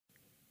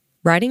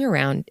Riding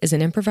Around is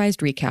an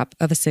improvised recap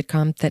of a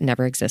sitcom that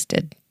never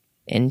existed.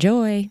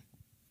 Enjoy!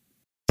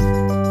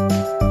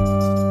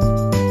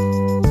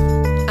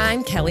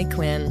 I'm Kelly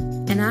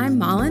Quinn. And I'm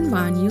Malin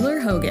von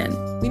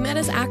Euler-Hogan. We met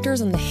as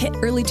actors on the hit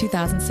early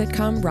 2000s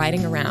sitcom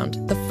Riding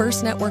Around, the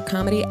first network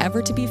comedy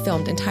ever to be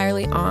filmed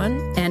entirely on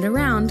and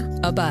around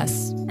a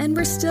bus. And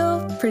we're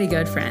still pretty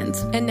good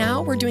friends. And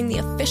now we're doing the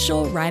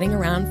official Riding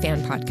Around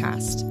fan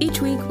podcast. Each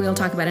week, we'll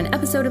talk about an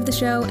episode of the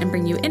show and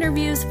bring you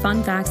interviews,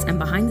 fun facts, and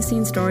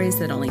behind-the-scenes stories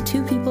that only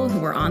two people who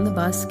were on the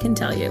bus can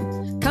tell you.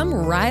 Come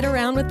ride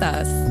around with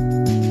us.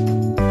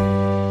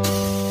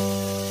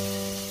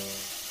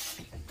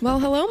 Well,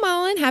 hello,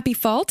 Malin. Happy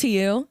fall to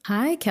you.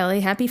 Hi,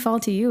 Kelly. Happy fall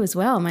to you as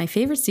well. My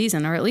favorite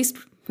season, or at least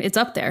it's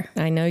up there.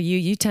 I know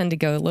you tend to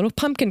go a little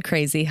pumpkin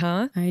crazy,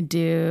 huh? I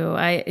do.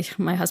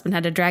 My husband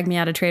had to drag me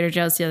out of Trader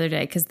Joe's the other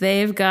day because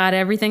they've got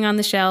everything on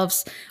the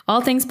shelves,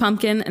 all things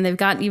pumpkin, and they've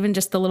got even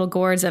just the little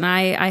gourds. And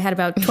I had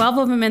about 12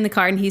 of them in the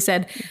cart, and he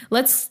said,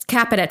 let's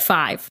cap it at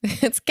 5.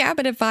 Let's cap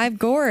it at 5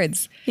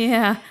 gourds.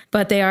 Yeah,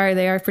 but they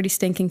are pretty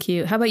stinking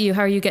cute. How about you?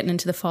 How are you getting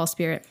into the fall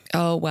spirit?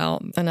 Oh,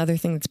 well, another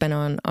thing that's been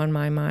on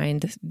my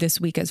mind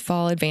this week as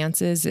fall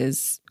advances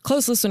is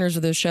close listeners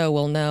of the show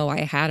will know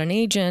I had an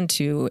agent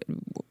who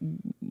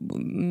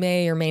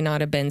may or may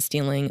not have been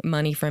stealing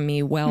money from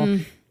me. Well,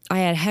 I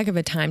had a heck of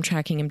a time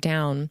tracking him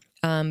down,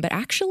 but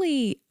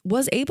actually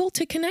was able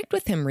to connect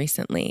with him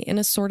recently in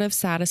a sort of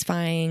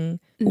satisfying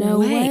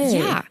way.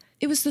 Yeah.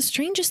 It was the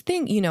strangest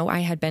thing. You know, I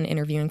had been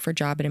interviewing for a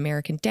job at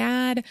American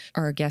Dad.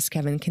 Our guest,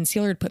 Kevin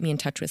Concealer, had put me in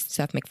touch with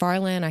Seth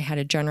MacFarlane. I had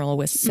a general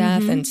with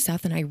Seth, and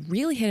Seth and I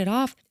really hit it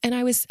off. And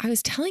I was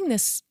telling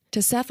this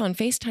to Seth on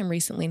FaceTime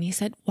recently, and he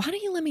said, why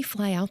don't you let me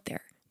fly out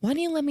there? Why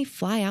don't you let me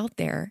fly out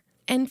there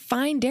and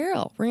find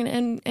Daryl? We're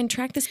going to and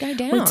track this guy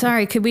down. Wait,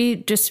 sorry, could we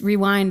just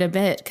rewind a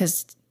bit?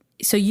 Because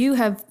so you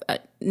have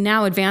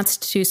now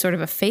advanced to sort of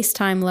a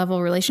FaceTime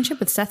level relationship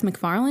with Seth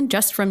MacFarlane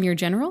just from your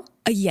general?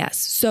 Yes.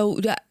 So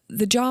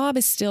the job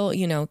is still,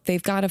 you know,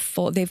 they've got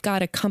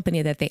a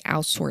company that they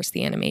outsource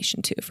the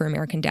animation to for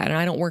American Dad. And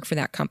I don't work for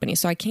that company,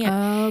 so I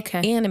can't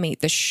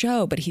animate the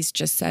show. But he's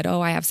just said,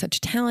 oh, I have such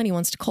a talent. He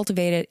wants to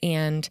cultivate it.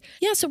 And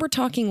yeah, so we're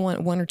talking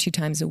one or two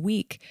times a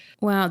week.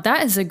 Wow,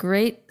 that is a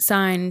great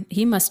sign.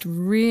 He must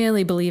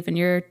really believe in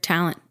your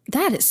talent.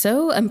 That is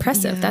so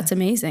impressive. Yeah. That's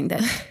amazing.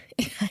 That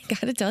I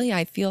got to tell you,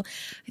 I feel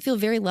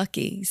very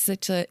lucky. He's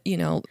such a, you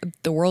know,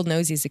 the world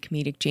knows he's a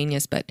comedic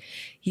genius, but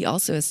he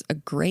also is a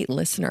great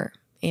listener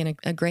and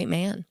a great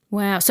man.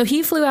 Wow. So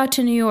he flew out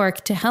to New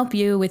York to help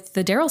you with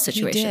the Daryl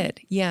situation. He did.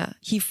 Yeah.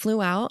 He flew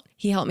out.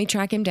 He helped me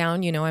track him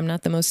down. You know, I'm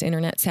not the most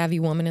internet savvy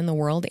woman in the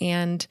world.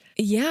 And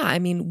yeah, I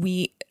mean,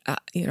 we,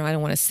 you know, I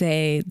don't want to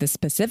say the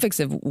specifics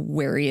of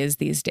where he is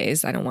these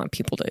days. I don't want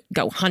people to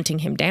go hunting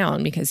him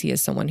down because he is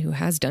someone who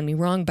has done me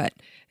wrong. But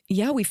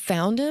yeah, we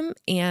found him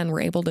and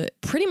were able to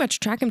pretty much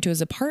track him to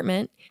his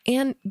apartment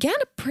and get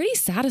a pretty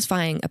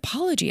satisfying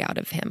apology out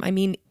of him. I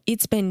mean,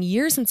 it's been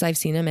years since I've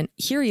seen him, and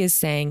here he is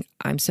saying,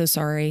 I'm so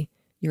sorry.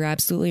 You're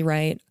absolutely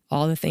right.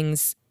 All the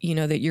things, you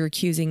know, that you're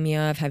accusing me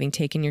of, having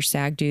taken your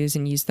SAG dues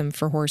and used them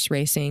for horse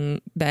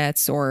racing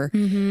bets or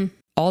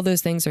all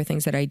those things are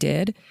things that I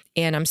did.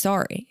 And I'm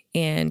sorry.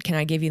 And can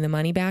I give you the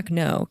money back?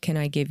 No. Can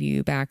I give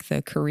you back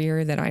the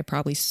career that I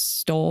probably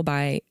stole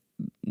by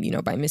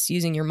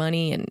misusing your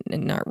money and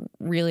not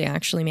really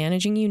actually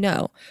managing you?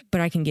 No,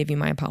 but I can give you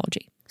my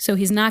apology. So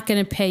he's not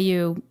going to pay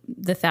you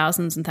the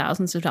thousands and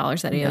thousands of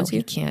dollars that he owes you?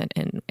 He can't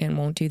and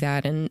won't do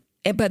that.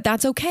 But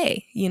that's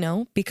okay, you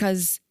know,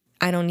 because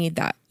I don't need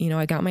that. You know,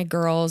 I got my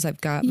girls, I've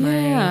got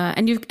my...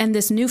 and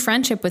this new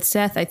friendship with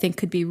Seth, I think,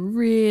 could be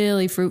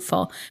really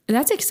fruitful.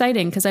 That's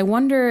exciting because I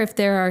wonder if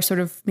there are sort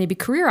of maybe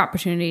career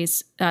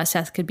opportunities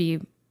Seth could be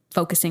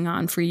focusing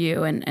on for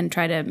you and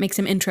try to make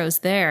some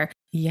intros there.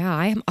 Yeah,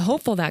 I'm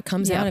hopeful that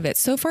comes out of it.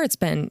 So far, it's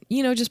been,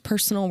 you know, just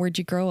personal. Where'd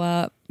you grow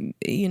up?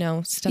 You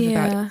know, stuff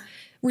about...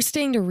 We're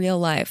staying to real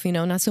life, you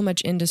know, not so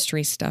much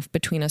industry stuff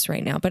between us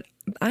right now. But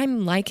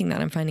I'm liking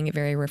that. I'm finding it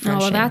very refreshing.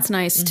 Oh, well, that's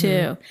nice,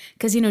 too.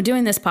 Because, you know,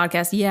 doing this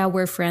podcast, yeah,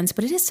 we're friends,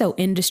 but it is so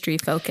industry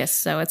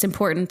focused. So it's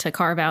important to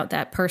carve out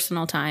that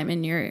personal time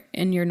in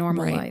your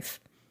normal life.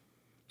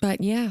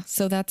 But yeah,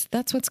 so that's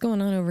what's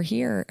going on over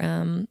here.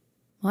 Well,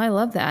 I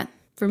love that.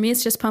 For me,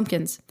 it's just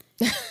pumpkins.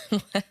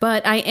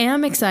 But I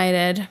am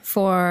excited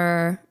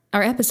for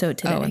our episode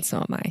today. Oh, and so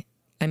am I.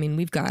 I mean,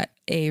 we've got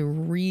a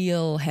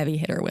real heavy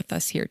hitter with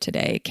us here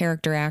today,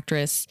 character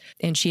actress,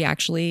 and she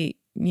actually,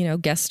 you know,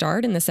 guest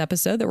starred in this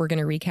episode that we're going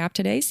to recap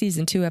today,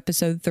 season 2,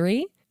 episode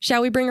 3.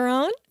 Shall we bring her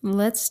on?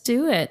 Let's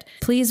do it.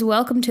 Please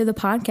welcome to the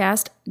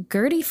podcast,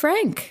 Gertie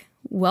Frank.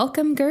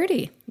 Welcome,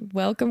 Gertie.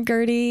 Welcome,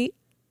 Gertie.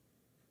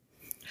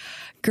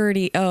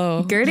 Gertie,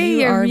 Gertie,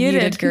 you're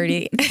muted,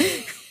 Gertie.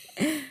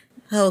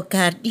 Oh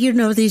God, you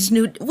know,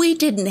 we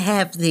didn't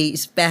have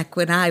these back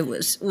when I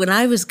was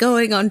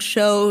going on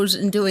shows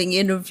and doing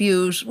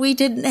interviews. We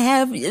didn't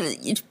have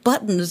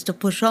buttons to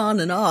push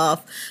on and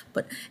off.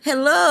 But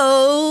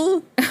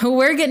hello.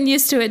 We're getting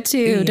used to it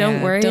too. Yeah,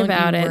 don't worry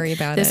about it. Worry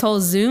about this it.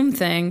 whole Zoom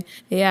thing.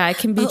 Yeah, it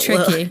can be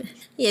tricky. Well,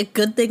 Yeah,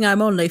 good thing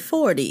I'm only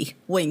 40.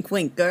 Wink,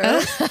 wink,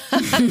 girl.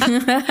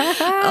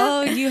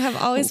 Oh, you have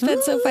always been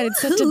so fun.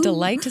 It's such a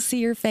delight to see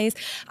your face.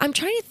 I'm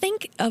trying to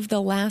think of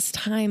the last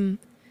time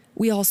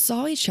we all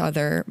saw each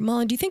other.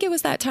 Mullen, do you think it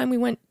was that time we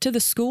went to the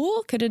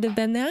school? Could it have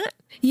been that?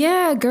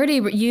 Yeah,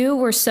 Gertie, you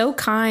were so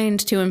kind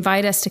to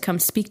invite us to come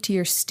speak to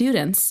your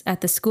students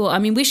at the school. I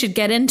mean, we should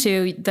get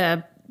into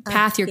the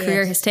path your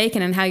career has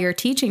taken and how you're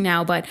teaching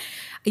now, but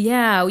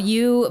yeah,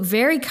 you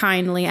very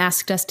kindly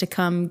asked us to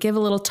come give a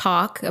little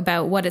talk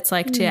about what it's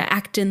like to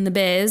act in the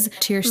biz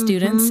to your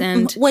students.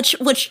 And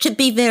Which, to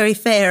be very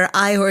fair,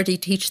 I already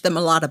teach them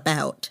a lot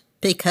about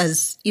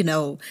because,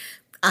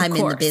 I'm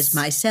in the biz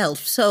myself.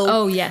 So,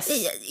 oh, yes.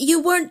 You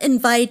weren't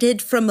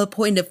invited from a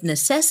point of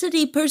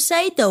necessity per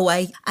se, though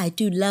I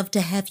do love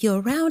to have you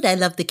around. I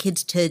love the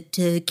kids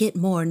to get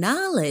more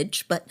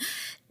knowledge. But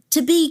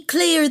to be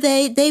clear,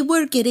 they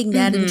were getting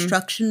that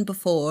instruction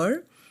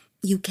before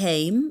you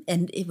came,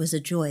 and it was a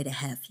joy to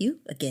have you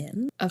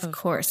again. Of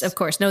course.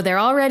 No, they're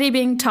already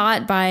being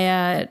taught by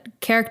a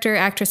character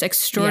actress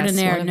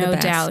extraordinaire, Yes, no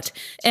doubt.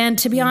 And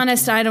to be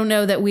honest, I don't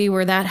know that we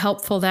were that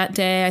helpful that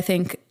day.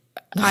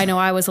 I know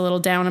I was a little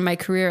down in my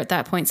career at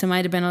that point, so it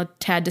might have been a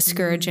tad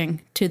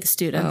discouraging to the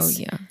students.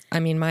 Oh, yeah. I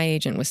mean, my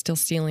agent was still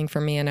stealing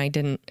from me, and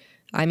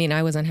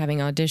I wasn't having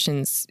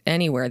auditions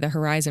anywhere. The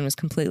horizon was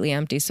completely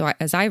empty. So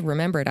as I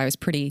remember it, I was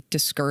pretty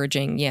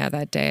discouraging. Yeah,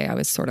 that day I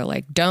was sort of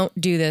like, don't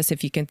do this.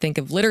 If you can think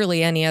of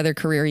literally any other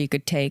career you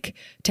could take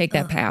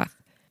that path.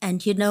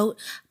 And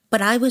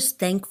but I was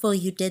thankful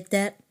you did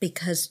that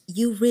because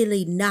you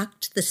really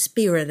knocked the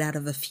spirit out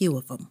of a few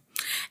of them.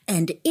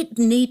 And it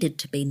needed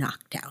to be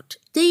knocked out.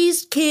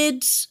 These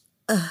kids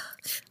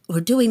were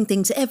doing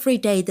things every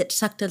day that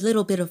sucked a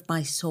little bit of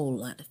my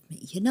soul out of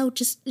me.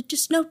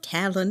 Just no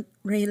talent,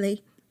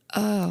 really.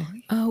 Oh,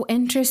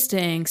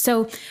 interesting.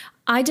 So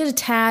I did a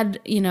tad,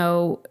 in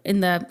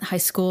the high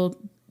school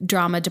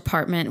drama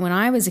department when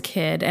I was a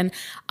kid, and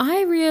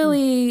I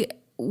really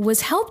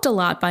was helped a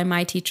lot by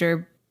my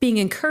teacher being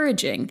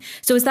encouraging.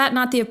 So is that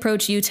not the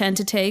approach you tend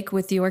to take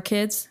with your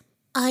kids?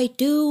 I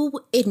do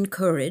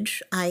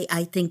encourage.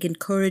 I think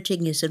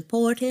encouraging is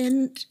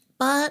important,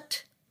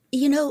 but,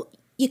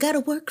 you got to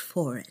work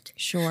for it.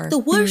 Sure. The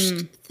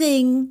worst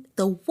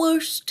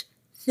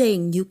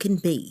thing you can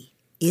be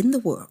in the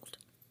world,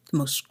 the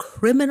most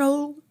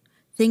criminal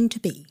thing to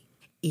be,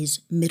 is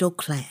middle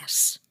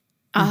class.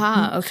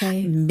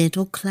 Okay.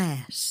 Middle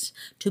class.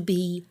 To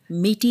be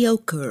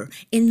mediocre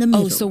in the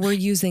middle. Oh, so we're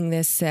using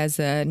this as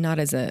not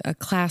as a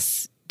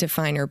class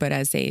definer, but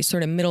as a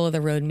sort of middle of the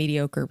road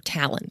mediocre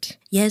talent.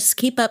 Yes,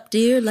 keep up,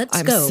 dear.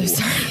 Let's go. I'm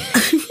so sorry.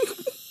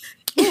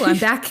 Oh, I'm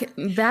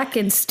back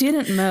in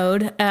student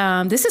mode.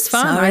 This is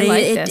fun. Sorry, I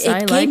like this.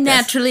 It came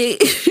naturally.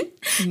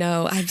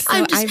 No,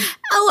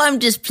 I'm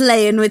just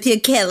playing with you,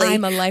 Kelly.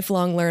 I'm a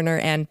lifelong learner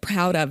and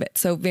proud of it.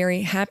 So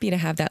very happy to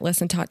have that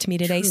lesson taught to me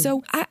today. True.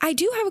 So I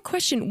do have a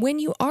question. When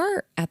you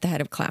are at the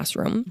head of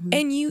classroom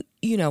and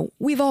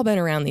we've all been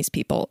around these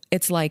people,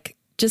 it's like,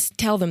 just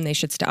tell them they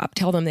should stop.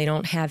 Tell them they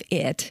don't have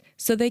it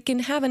so they can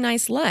have a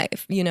nice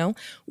life.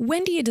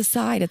 When do you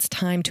decide it's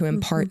time to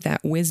impart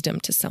that wisdom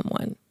to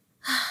someone?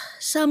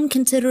 Some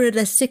consider it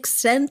a sixth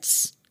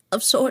sense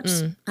of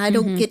sorts. I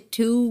don't get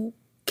to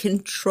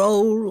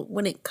control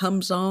when it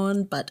comes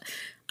on, but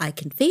I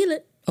can feel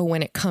it. Oh,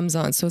 when it comes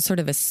on. So it's sort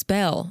of a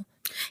spell.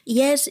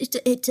 Yes,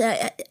 it's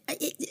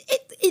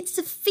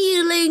a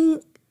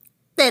feeling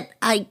that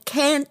I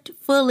can't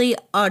fully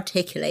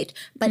articulate.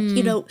 But,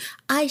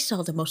 I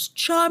saw the most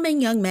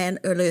charming young man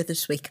earlier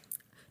this week.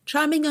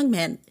 Charming young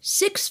man,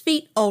 6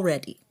 feet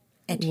already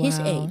at his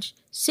age.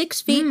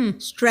 6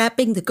 feet,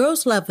 strapping. The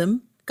girls love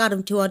him. Got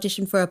him to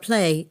audition for a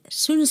play. As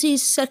soon as he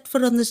set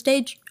foot on the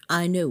stage,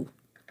 I knew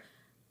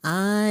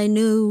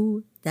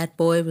that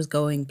boy was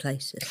going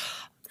places.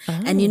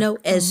 And,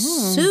 as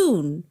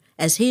soon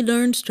as he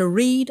learns to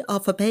read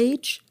off a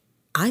page,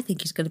 I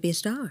think he's going to be a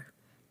star.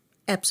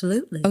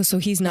 Absolutely. Oh, so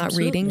he's not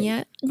reading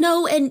yet?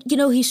 No, and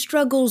he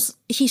struggles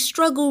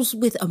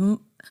with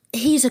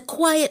he's a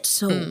quiet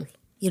soul.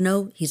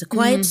 He's a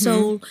quiet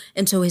soul,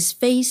 and so his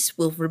face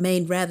will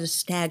remain rather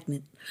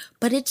stagnant.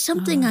 But it's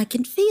something I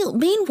can feel.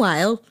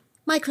 Meanwhile,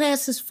 my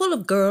class is full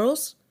of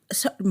girls.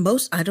 So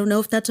I don't know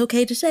if that's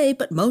okay to say,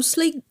 but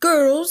mostly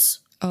girls.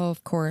 Oh,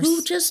 of course.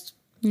 Who just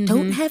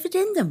don't have it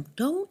in them.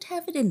 Don't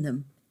have it in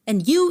them.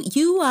 And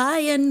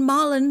I, and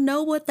Mullen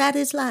know what that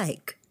is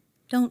like,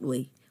 don't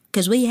we?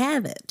 Because we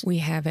have it. We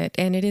have it.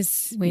 And it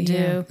is. We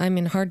do. I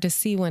mean, hard to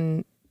see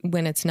when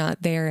it's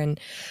not there. And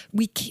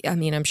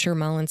I'm sure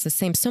Mullen's the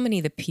same. So many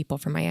of the people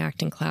from my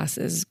acting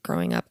classes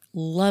growing up,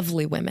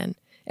 lovely women.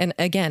 And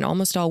again,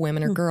 almost all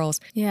women are girls.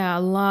 Yeah,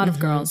 a lot of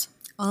girls.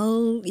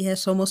 Oh,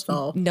 yes, almost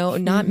all. No,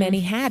 not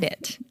many had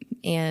it.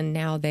 And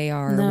now they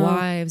are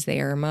wives,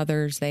 they are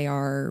mothers, they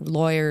are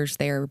lawyers,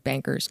 they are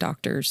bankers,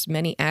 doctors,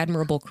 many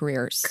admirable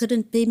careers.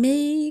 Couldn't be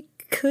me.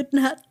 Could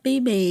not be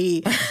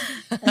me.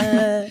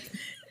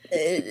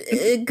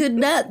 It could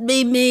not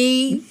be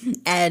me.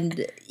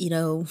 And,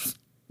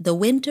 the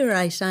winter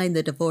I signed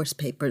the divorce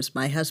papers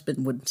my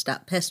husband wouldn't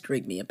stop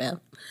pestering me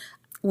about,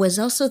 was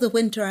also the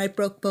winter I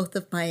broke both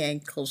of my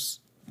ankles.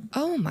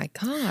 Oh my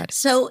God.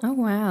 So Oh,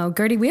 wow.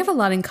 Gertie, we have a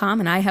lot in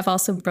common. I have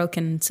also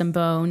broken some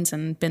bones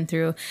and been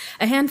through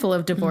a handful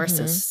of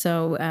divorces.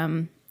 So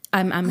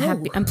I'm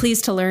happy. I'm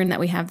pleased to learn that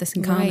we have this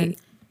in common. Right.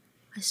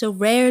 I so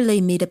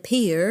rarely meet a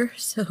peer.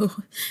 So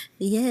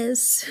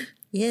yes,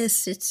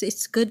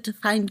 it's good to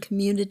find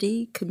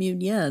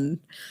communion.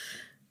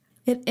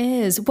 It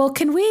is. Well,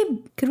 could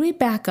we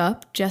back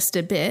up just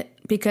a bit?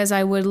 Because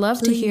I would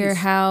love to hear Please.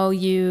 how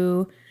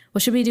you... Well,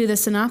 should we do the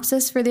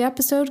synopsis for the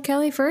episode,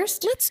 Kelly,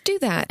 first? Let's do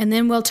that. And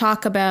then we'll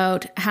talk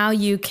about how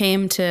you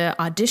came to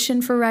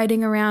audition for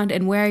Riding Around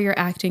and where your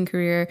acting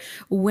career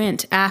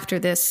went after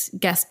this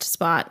guest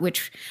spot,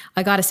 which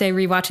I got to say,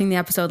 rewatching the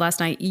episode last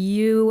night,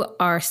 you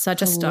are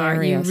such a star.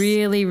 Hilarious.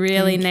 You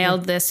really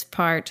nailed this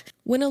part.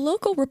 When a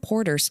local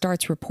reporter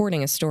starts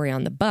reporting a story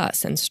on the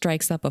bus and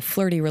strikes up a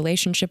flirty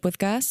relationship with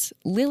Gus,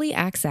 Lily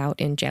acts out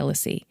in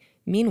jealousy.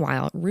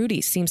 Meanwhile, Rudy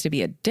seems to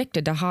be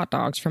addicted to hot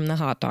dogs from the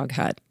hot dog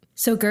hut.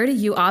 So, Gertie,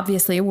 you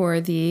obviously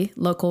were the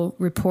local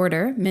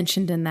reporter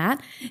mentioned in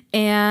that.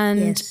 And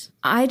Yes.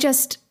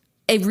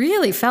 it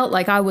really felt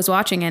like I was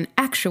watching an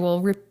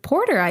actual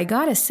reporter, I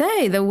gotta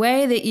say. The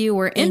way that you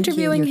were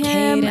interviewing Your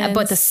him, cadence.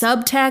 but the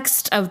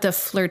subtext of the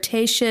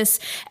flirtatious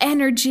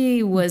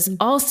energy was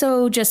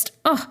also just,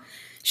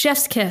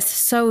 chef's kiss.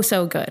 So,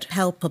 so good.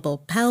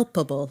 Palpable.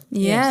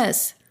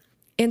 Yes.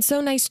 And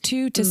so nice,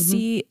 too, to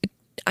see...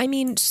 I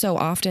mean, so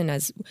often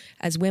as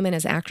women,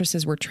 as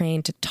actresses, we're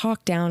trained to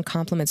talk down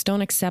compliments,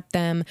 don't accept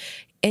them.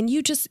 And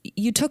you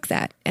took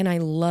that. And I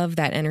love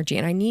that energy.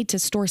 And I need to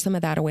store some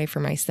of that away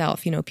for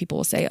myself. You know, people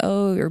will say,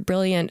 oh, you're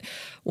brilliant,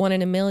 1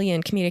 in a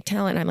million comedic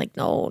talent. And I'm like,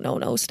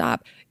 no,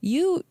 stop.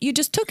 You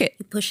just took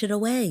it. Push it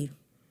away.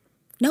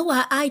 No,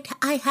 I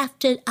have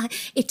to.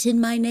 It's in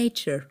my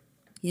nature.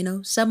 You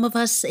know, some of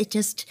us, it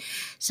just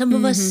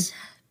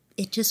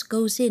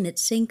goes in, it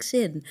sinks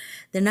in.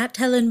 They're not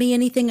telling me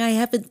anything I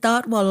haven't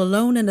thought while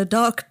alone in a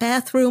dark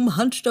bathroom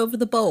hunched over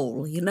the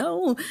bowl, you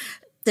know?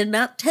 They're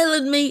not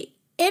telling me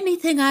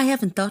anything I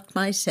haven't thought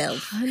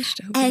myself.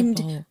 Hunched over the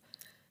bowl.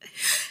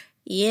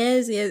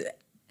 Yes.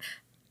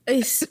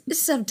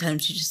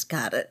 Sometimes you just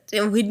got it.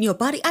 When your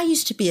body, I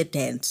used to be a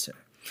dancer.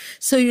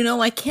 So, you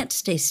know, I can't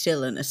stay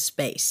still in a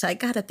space. I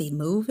got to be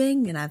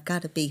moving and I've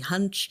got to be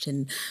hunched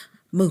and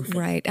moving.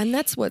 Right. And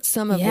that's what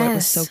some of what was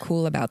Yes. so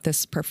cool about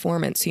this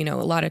performance. You know,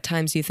 a lot of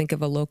times you think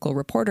of a local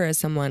reporter as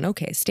someone,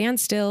 okay, stand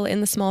still in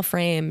the small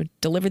frame,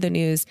 deliver the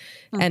news,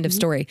 end of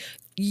story.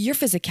 Your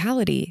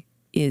physicality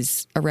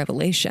is a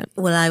revelation.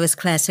 Well, I was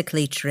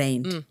classically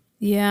trained.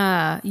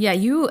 Yeah,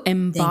 you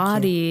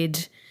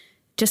embodied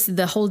just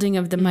the holding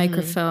of the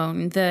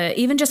microphone,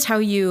 even just how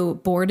you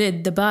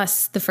boarded the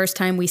bus the first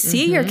time we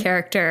see your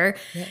character.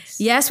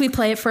 Yes, we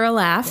play it for a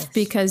laugh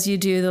because you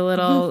do the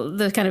little,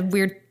 the kind of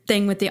weird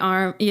thing with the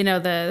arm, you know,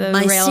 the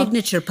My rail.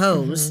 signature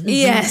pose.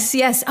 Yes.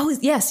 Oh,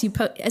 yes.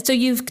 So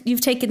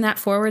you've taken that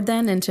forward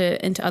then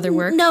into other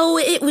work. No,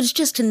 it was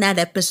just in that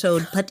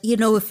episode. But, you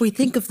know, if we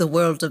think of the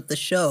world of the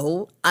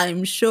show,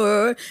 I'm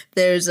sure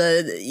there's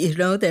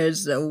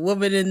a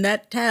woman in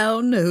that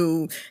town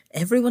who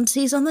everyone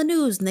sees on the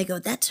news and they go,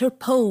 that's her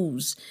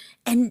pose.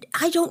 And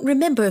I don't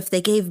remember if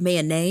they gave me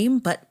a name,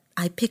 but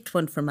I picked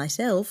one for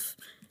myself.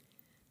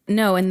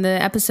 No, in the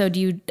episode,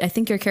 I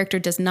think your character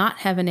does not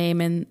have a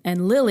name,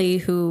 and Lily,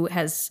 who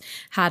has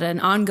had an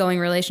ongoing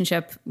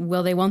relationship,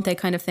 will they, won't they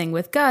kind of thing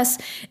with Gus,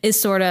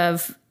 is sort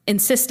of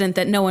insistent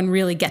that no one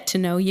really get to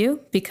know you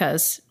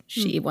because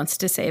she wants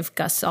to save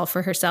Gus all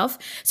for herself.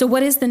 So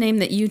what is the name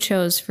that you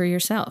chose for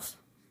yourself?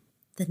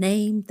 The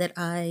name that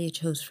I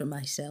chose for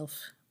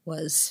myself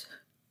was...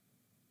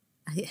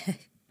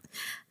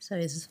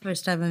 Sorry, this is the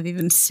first time I'm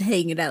even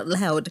saying it out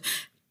loud.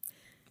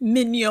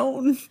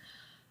 Mignon.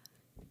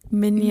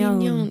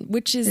 Mignon.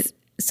 Which is...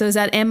 So is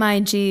that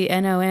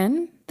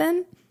Mignon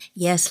then?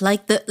 Yes,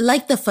 like the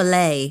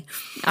fillet.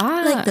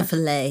 Like the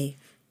fillet.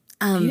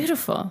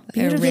 Beautiful. a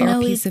Beautiful. rare You know,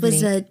 piece it of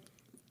was meat.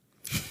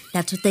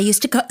 that's what they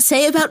used to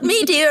say about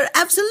me, dear.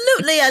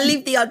 Absolutely. I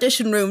leave the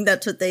audition room.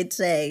 That's what they'd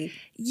say.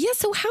 Yeah.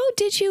 So how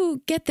did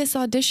you get this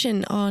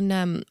audition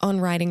on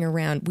Riding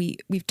Around?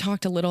 We've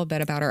talked a little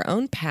bit about our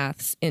own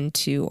paths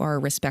into our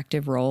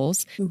respective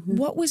roles.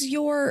 What was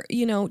your,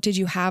 did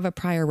you have a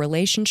prior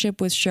relationship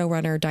with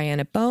showrunner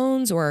Diana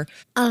Bones or?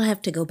 I'll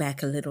have to go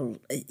back a little,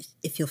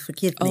 if you'll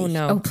forgive me. Oh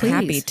no, Oh, please.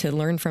 happy to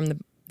learn from the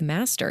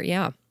master.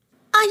 Yeah.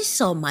 I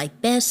saw my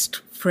best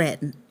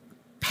friend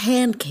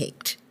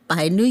pancaked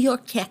by a New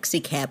York taxi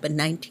cab in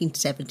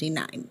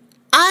 1979.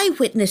 I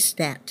witnessed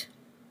that.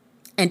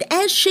 And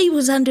as she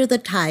was under the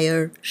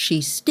tire,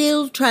 she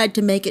still tried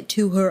to make it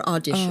to her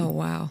audition. Oh,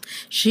 wow.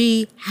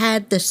 She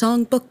had the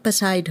songbook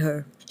beside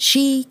her.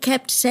 She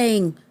kept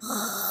saying,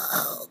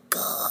 "Oh,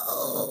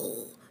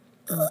 go.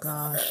 Oh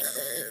gosh.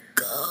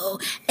 Go."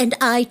 And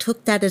I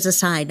took that as a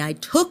sign. I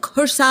took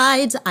her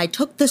sides. I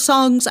took the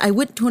songs. I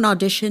went to an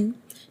audition.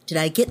 Did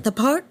I get the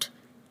part?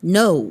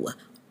 No.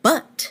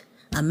 But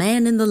a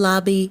man in the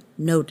lobby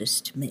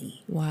noticed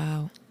me.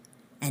 Wow.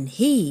 And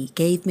he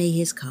gave me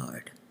his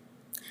card.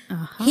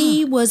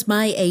 He was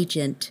my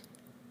agent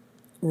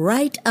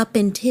right up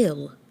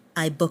until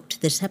I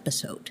booked this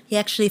episode. He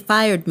actually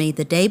fired me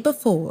the day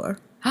before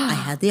I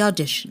had the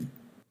audition.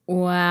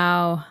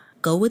 Wow.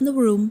 Go in the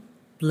room,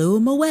 blew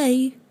him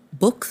away,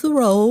 book the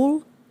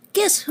role.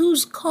 Guess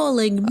who's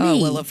calling me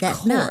Oh, well, of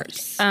that night?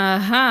 course.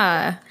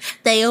 Uh-huh.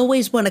 They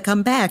always want to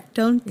come back,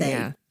 don't they?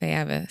 Yeah, they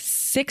have a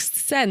sixth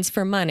sense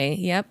for money.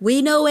 Yep.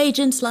 We know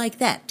agents like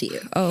that,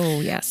 dear.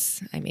 Oh,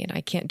 yes. I mean,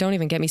 don't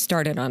even get me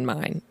started on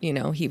mine. You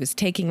know,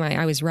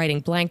 I was writing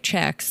blank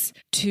checks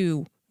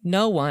to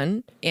no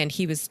one, and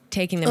he was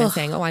taking them and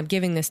saying, oh, I'm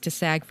giving this to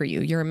SAG for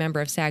you. You're a member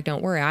of SAG.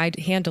 Don't worry. I'd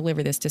hand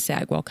deliver this to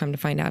SAG. Well, come to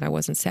find out I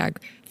wasn't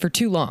SAG for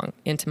too long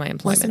into my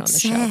employment on the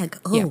SAG?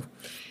 show. Oh, Yeah.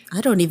 I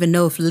don't even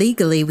know if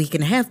legally we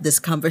can have this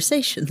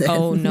conversation then.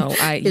 Oh, no.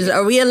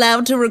 Are we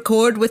allowed to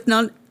record with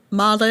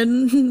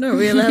non-modern? Are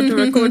we allowed to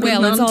record with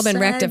Well, it's all been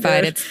non-SAG,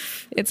 rectified. or-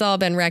 It's all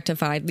been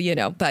rectified, you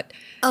know, but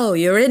Oh,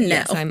 you're in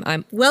yes, now.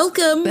 I'm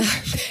Welcome.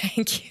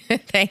 thank you.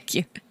 Thank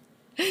you.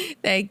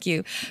 Thank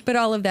you. But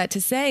all of that to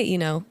say, you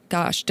know,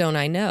 gosh, don't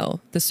I know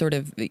the sort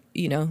of,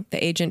 you know,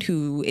 the agent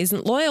who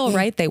isn't loyal,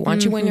 right? They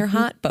want you when you're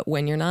hot, but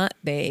when you're not,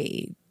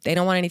 they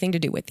don't want anything to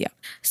do with you.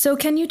 So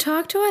can you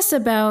talk to us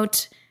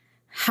about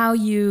how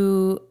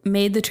you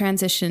made the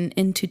transition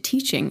into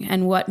teaching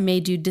and what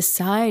made you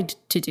decide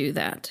to do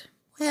that?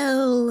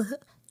 Well,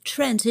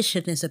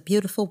 transition is a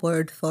beautiful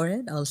word for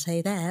it. I'll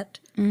say that.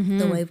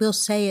 Though I will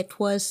say it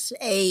was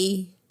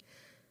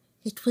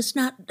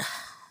not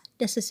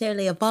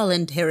necessarily a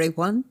voluntary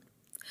one.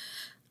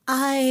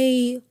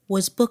 I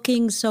was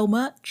booking so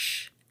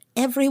much.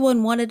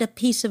 Everyone wanted a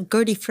piece of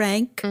Gertie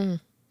Frank.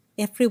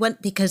 Everyone,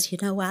 because, you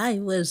know, I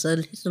was a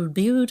little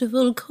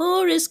beautiful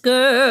chorus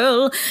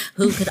girl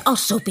who could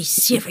also be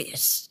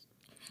serious.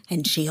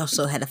 And she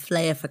also had a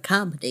flair for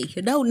comedy.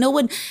 You know,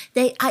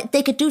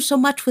 they could do so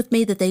much with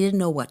me that they didn't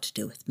know what to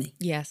do with me.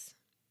 Yes.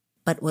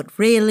 But what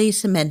really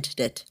cemented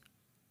it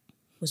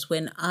was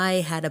when I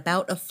had a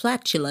bout of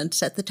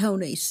flatulence at the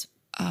Tonys.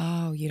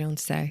 Oh, you don't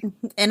say.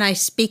 And I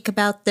speak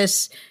about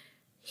this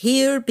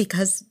here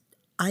because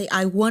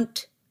I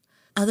want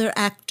other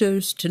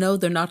actors to know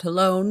they're not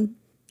alone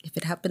if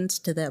it happens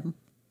to them.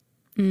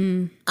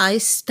 I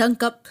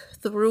stunk up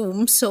the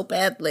room so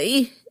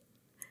badly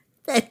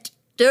that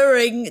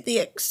during the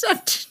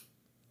acceptance,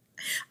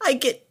 I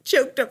get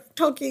choked up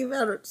talking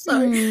about it,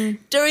 sorry.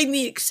 During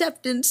the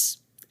acceptance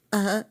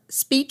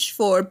speech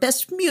for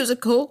Best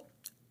Musical,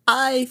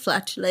 I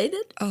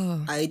flatulated.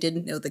 Oh. I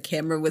didn't know the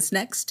camera was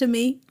next to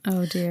me.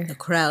 Oh, dear. The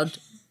crowd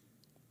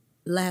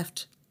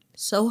laughed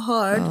so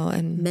hard. Oh,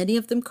 and many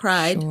of them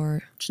cried.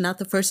 Sure. It's not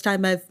the first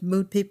time I've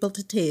moved people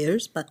to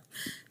tears, but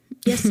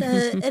yes,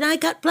 and I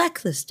got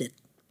blacklisted.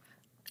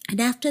 And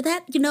after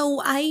that, you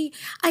know, I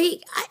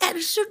at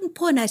a certain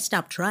point I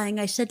stopped trying.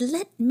 I said,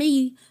 let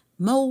me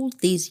mold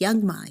these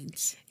young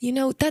minds. You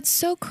know, that's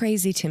so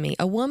crazy to me.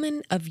 A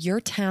woman of your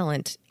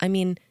talent, I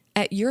mean,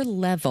 at your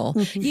level,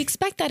 you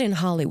expect that in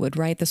Hollywood,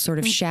 right? The sort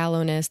of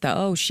shallowness,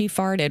 she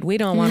farted. We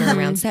don't want her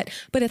around set.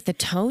 But at the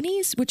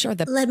Tonys, which are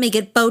the Let me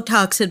get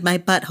Botox in my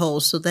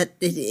butthole so that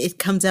it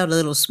comes out a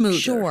little smoother.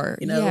 Sure.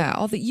 You know?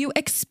 Yeah. You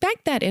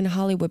expect that in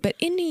Hollywood, but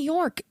in New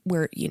York,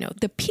 where, you know,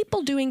 the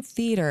people doing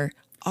theater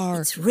are,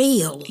 It's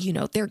real. you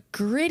know, they're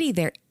gritty.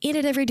 They're in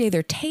it every day.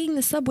 They're taking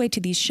the subway to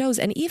these shows.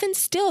 And even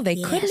still, they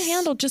couldn't Yes.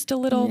 handle just a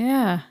little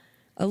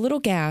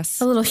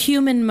gas. A little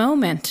human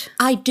moment.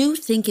 I do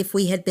think if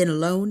we had been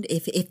alone,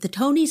 if the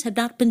Tonys had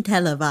not been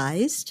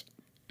televised,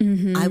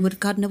 I would have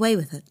gotten away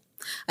with it.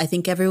 I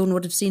think everyone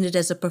would have seen it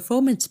as a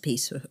performance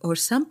piece or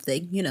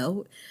something. You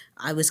know,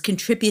 I was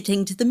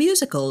contributing to the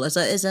musical as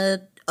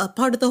a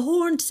part of the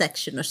horn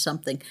section or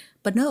something.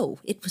 But no,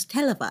 it was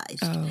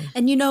televised.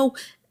 And you know,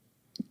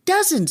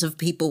 dozens of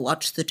people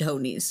watched the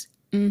Tonys.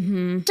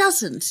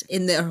 Dozens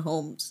in their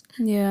homes.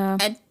 Yeah.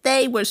 And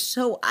they were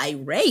so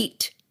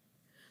irate,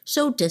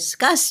 so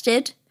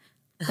disgusted.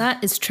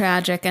 That is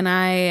tragic. And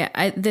I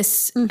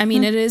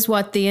mean, it is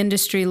what the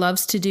industry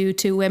loves to do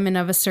to women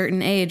of a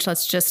certain age.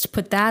 Let's just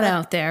put that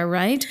out there,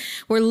 right?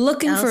 We're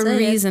looking I'll for a say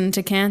it. reason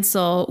to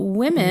cancel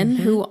women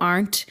who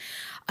aren't,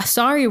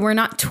 sorry, we're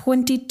not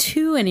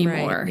 22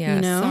 anymore. Right. Yeah.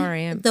 You know?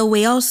 Sorry. Though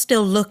we all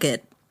still look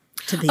it,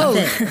 to be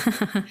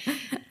fair.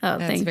 Oh,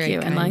 That's thank very you.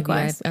 kind And of you.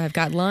 likewise. I've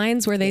got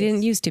lines where they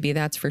didn't used to be,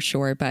 that's for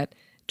sure, but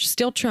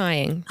still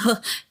trying.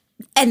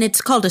 And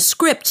it's called a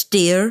script,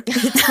 dear.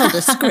 It's called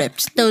a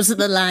script. Those are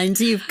the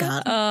lines you've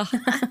got.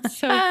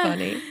 So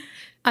funny.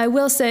 I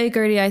will say,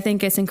 Gertie, I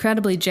think it's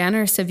incredibly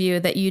generous of you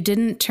that you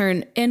didn't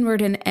turn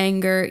inward in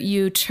anger.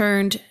 You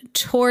turned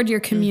toward your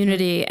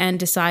community and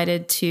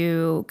decided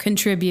to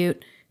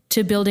contribute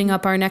to building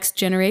up our next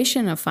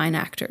generation of fine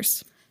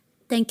actors.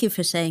 Thank you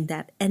for saying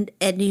that. And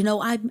you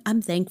know,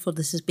 I'm thankful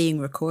this is being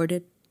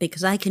recorded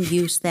because I can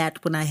use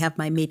that when I have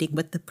my meeting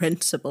with the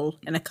principal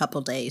in a couple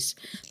days.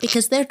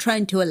 Because they're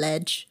trying to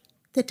allege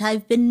that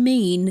I've been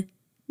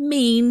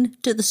mean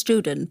to the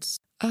students.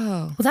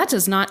 Oh, Well, that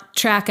does not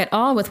track at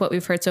all with what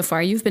we've heard so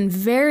far. You've been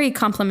very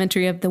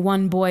complimentary of the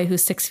one boy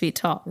who's 6 feet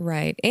tall.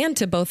 right. And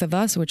to both of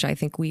us, which I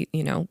think we,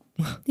 you know,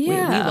 we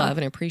Yeah. love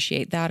and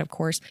appreciate that, of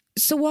course.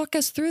 So walk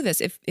us through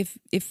this.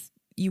 If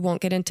you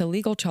won't get into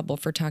legal trouble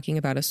for talking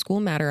about a school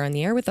matter on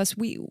the air with us.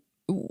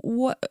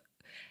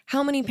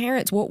 How many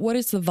parents, what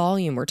is the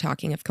volume we're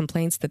talking of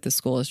complaints that the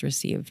school has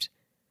received?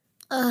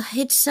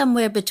 It's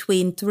somewhere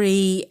between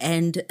 3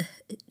 and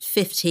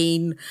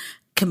 15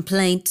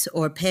 complaints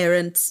or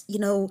parents.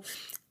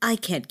 I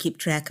can't keep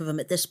track of them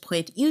at this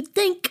point. You'd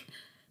think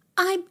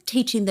I'm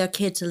teaching their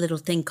kids a little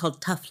thing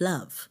called tough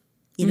love,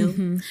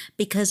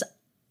 because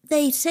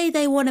they say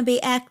they want to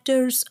be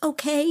actors.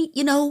 Okay,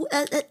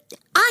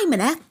 I'm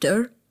an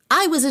actor.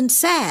 I was in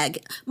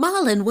SAG.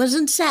 Marlon was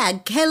in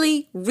SAG.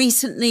 Kelly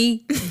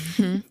recently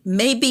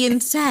may be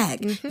in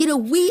SAG.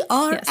 We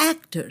are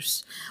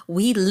actors.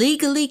 We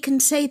legally can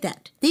say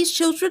that. These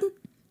children?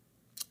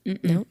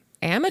 No.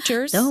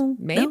 Amateurs,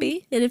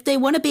 maybe. No. And if they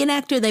want to be an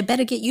actor, they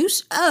better get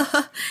used.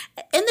 And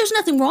there's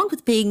nothing wrong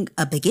with being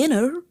a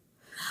beginner.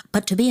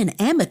 But to be an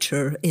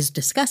amateur is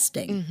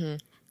disgusting.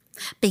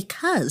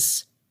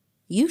 Because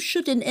you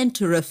shouldn't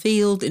enter a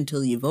field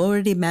until you've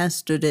already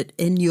mastered it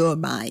in your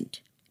mind.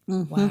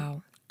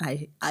 Wow.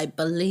 I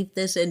believe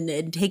this,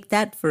 and take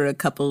that for a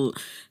couple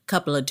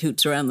of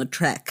toots around the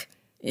track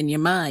in your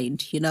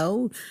mind,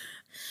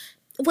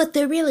 What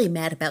they're really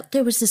mad about,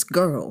 there was this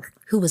girl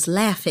who was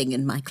laughing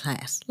in my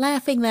class.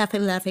 Laughing.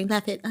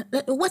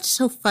 What's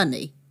so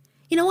funny?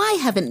 I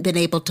haven't been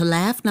able to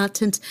laugh, not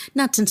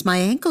since my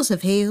ankles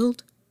have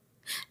healed.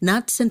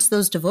 Not since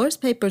those divorce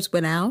papers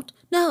went out.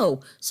 No.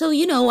 So,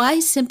 I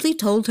simply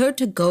told her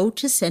to go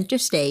to center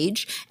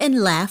stage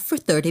and laugh for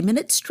 30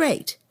 minutes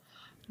straight.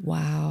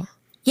 Wow.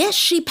 Yes,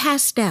 she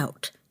passed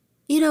out.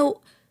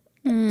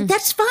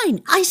 That's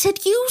fine. I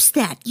said, use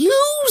that.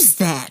 Use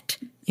that.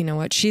 You know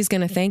what? She's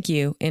going to thank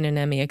you in an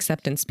Emmy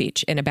acceptance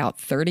speech in about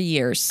 30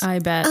 years. I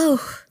bet.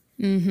 Oh.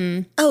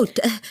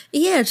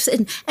 Yes.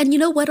 And you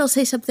know what? I'll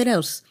say something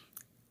else.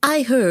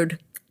 I heard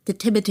that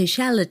Timothée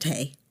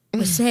Chalamet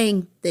was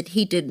saying that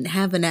he didn't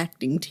have an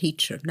acting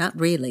teacher. Not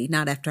really.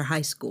 Not after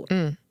high school.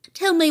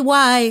 Tell me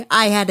why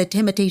I had a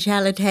Timothée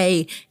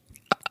Chalamet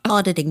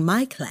auditing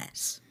my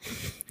class.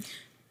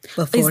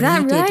 Before Is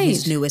that he did right?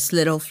 his newest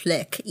little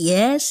flick.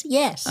 Yes.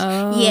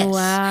 Oh, yes.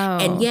 wow.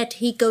 And yet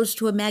he goes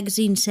to a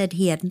magazine, said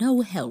he had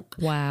no help.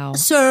 Wow.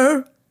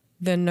 Sir,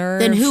 The nerve.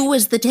 then who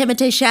was the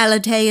Timothée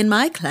Chalamet in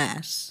my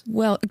class?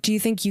 Well, do you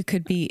think you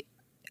could be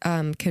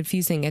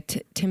confusing a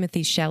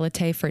Timothée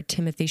Chalamet for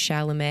Timothée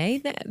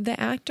Chalamet, the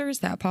actor? Is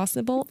that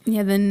possible?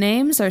 Yeah, the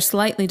names are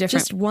slightly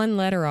different. Just one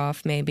letter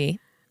off, maybe.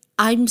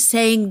 I'm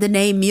saying the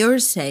name you're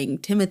saying,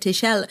 Timothée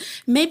Chalamet.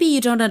 Maybe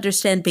you don't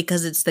understand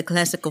because it's the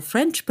classical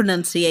French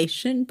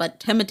pronunciation, but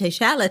Timothée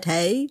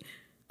Chalamet.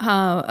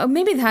 Oh,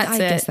 maybe that's I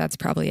it. guess that's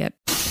probably it.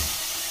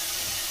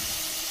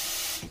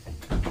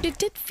 It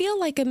did feel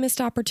like a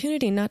missed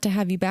opportunity not to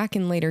have you back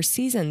in later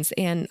seasons.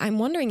 And I'm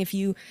wondering if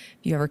you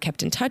ever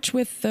kept in touch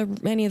with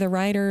any of the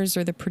writers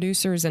or the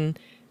producers and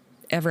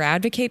ever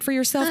advocate for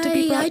yourself to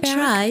be brought I back?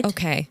 tried.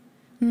 Okay.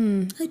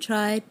 I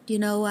tried.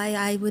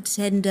 I would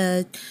send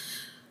a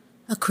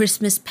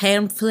Christmas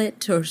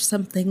pamphlet or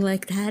something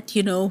like that,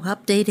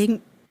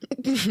 updating.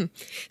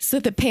 So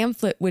the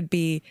pamphlet would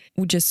be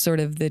just sort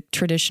of the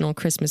traditional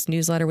Christmas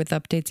newsletter with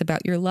updates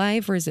about your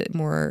life, or is it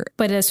more...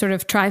 But a sort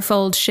of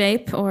trifold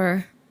shape,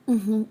 or...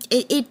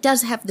 It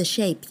does have the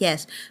shape,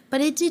 yes, but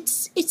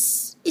it's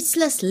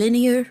less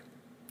linear.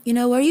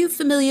 Are you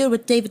familiar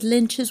with David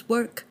Lynch's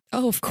work?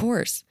 Oh, of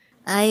course.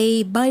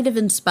 I might have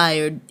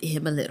inspired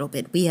him a little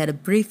bit. We had a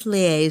brief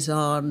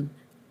liaison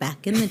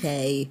back in the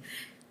day,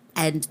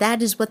 and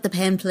that is what the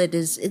pamphlet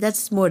is.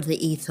 That's more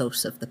the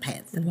ethos of the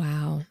pamphlet.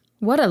 Wow.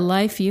 What a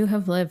life you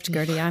have lived,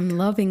 Gertie. I'm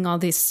loving all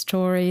these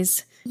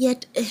stories.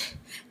 Yet,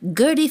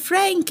 Gertie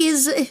Frank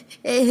is...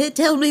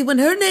 tell me when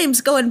her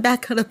name's going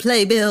back on a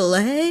playbill,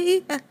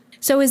 eh?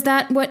 So is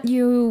that what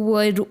you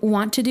would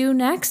want to do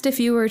next if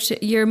you were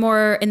you're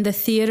more in the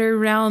theater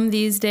realm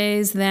these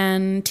days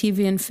than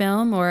TV and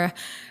film? Or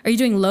are you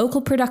doing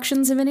local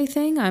productions of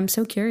anything? I'm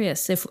so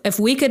curious. If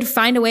we could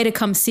find a way to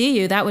come see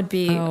you, that would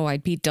be... Oh,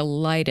 I'd be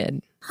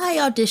delighted. I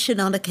audition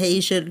on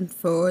occasion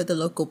for the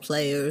local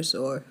players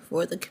or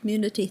for the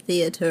community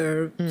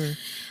theater.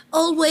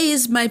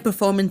 Always my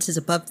performance is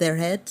above their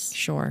heads.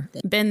 Sure.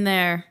 Been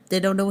there.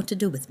 They don't know what to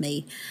do with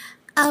me.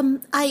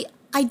 I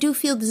do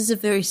feel this is a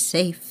very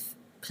safe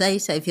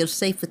place. I feel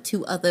safe with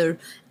 2 other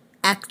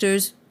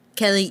actors.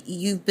 Kelly,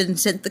 you've been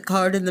sent the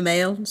card in the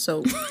mail,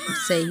 so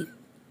say...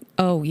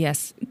 Oh,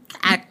 yes.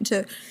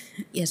 Actor.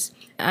 Yes.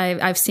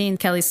 I've seen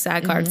Kelly's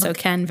SAG card, so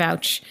can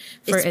vouch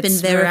for It's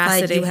its been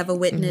verified. veracity. You have a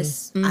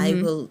witness. I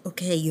will...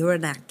 Okay, you're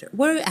an actor.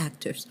 We're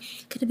actors.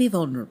 Can I be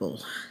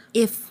vulnerable?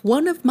 If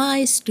one of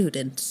my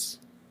students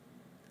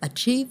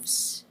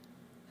achieves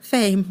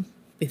fame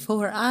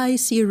before I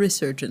see a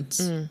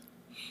resurgence,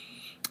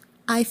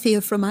 I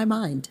fear for my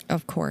mind.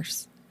 Of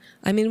course.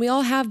 I mean, we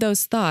all have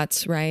those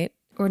thoughts, right?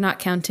 We're not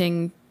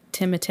counting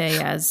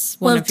Timothée as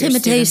one of your Timothée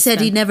students. said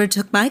then. he never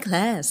took my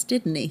class,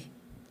 didn't he?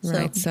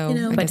 Right. So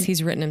I guess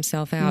he's written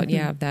himself out.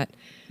 Yeah, that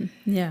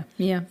Yeah.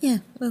 Yeah.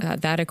 Well,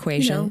 that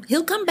equation.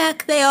 he'll come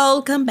back. They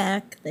all come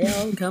back. They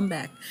all come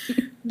back,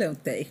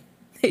 don't they?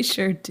 They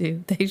sure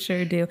do. They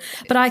sure do.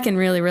 But I can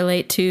really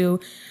relate to,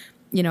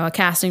 you know, a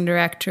casting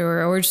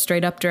director or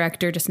straight up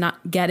director just not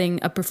getting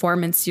a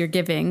performance you're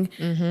giving.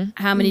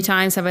 How many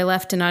times have I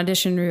left an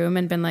audition room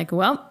and been like,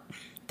 well,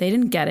 they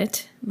didn't get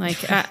it. Like,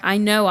 I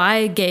know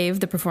I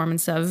gave the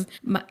performance of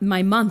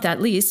my month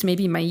at least,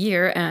 maybe my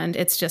year, and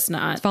it's just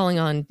not. It's falling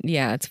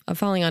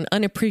on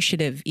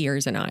unappreciative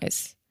ears and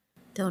eyes.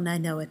 Don't I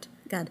know it?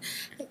 God,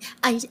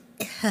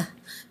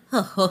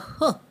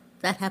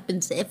 that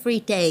happens every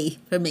day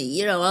for me.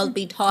 You know, I'll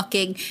be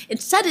talking,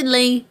 and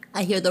suddenly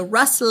I hear the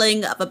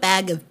rustling of a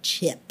bag of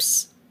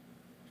chips.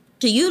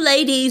 Do you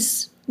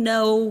ladies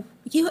know?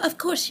 Of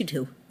course you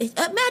do.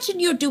 Imagine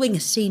you're doing a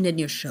scene in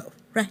your show,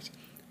 right?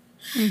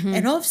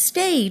 And off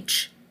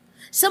stage,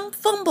 some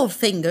fumble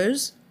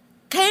fingers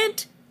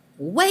can't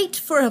wait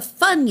for a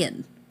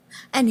Funyun,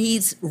 and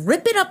he's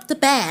ripping up the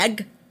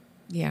bag.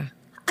 Yeah.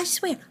 I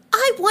swear,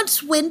 I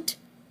once went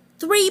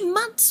 3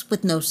 months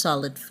with no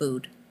solid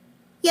food.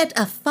 Yet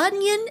a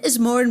Funyun is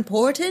more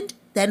important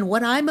than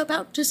what I'm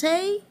about to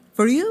say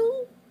for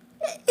you?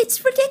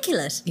 It's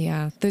ridiculous.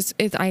 Yeah,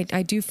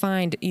 I do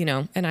find, you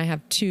know, and I have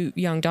 2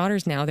 young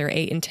daughters now. They're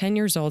 8 and 10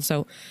 years old,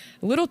 so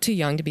a little too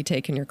young to be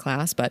taking your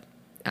class, but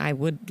I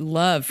would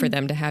love for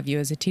them to have you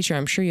as a teacher.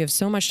 I'm sure you have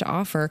so much to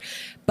offer.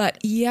 But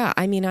yeah,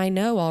 I mean, I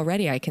know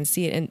already, I can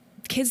see it. And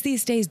kids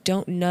these days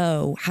don't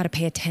know how to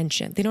pay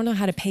attention. They don't know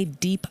how to pay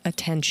deep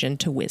attention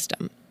to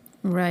wisdom.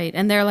 Right.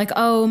 And they're like,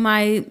 oh,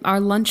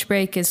 our lunch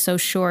break is so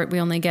short. We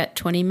only get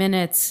 20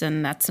 minutes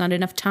and that's not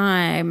enough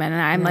time. And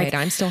I'm like,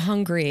 I'm still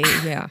hungry.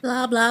 Yeah.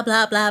 Blah, blah,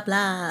 blah, blah,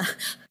 blah.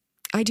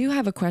 I do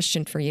have a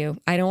question for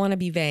you. I don't want to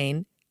be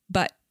vain,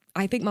 but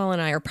I think Molly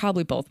and I are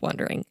probably both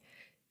wondering,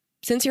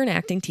 since you're an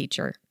acting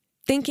teacher,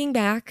 thinking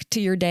back to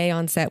your day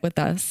on set with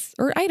us,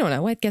 or I don't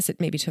know, I guess it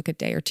maybe took a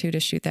day or 2 to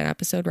shoot that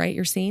episode, right?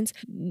 Your scenes.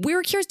 We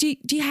were curious, do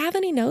you have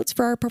any notes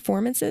for our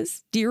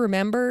performances? Do you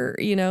remember,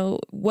 you know,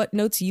 what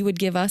notes you would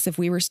give us if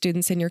we were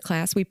students in your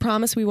class? We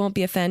promise we won't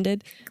be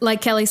offended. Like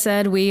Kelly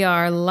said, we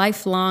are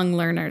lifelong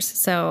learners.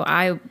 So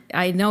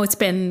I know it's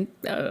been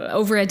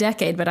over a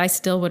decade, but I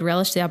still would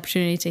relish the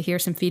opportunity to hear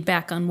some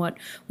feedback on what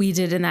we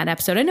did in that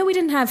episode. I know we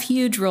didn't have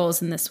huge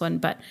roles in this one,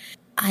 but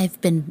I've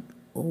been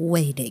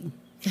waiting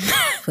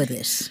for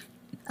this.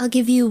 I'll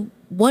give you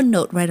one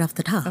note right off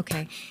the top.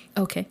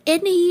 Okay.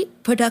 Any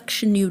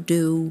production you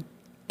do,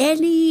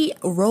 any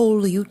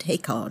role you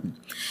take on,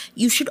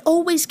 you should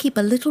always keep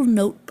a little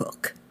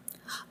notebook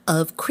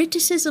of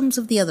criticisms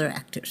of the other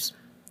actors.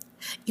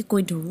 You're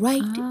going to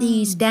write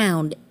these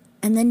down,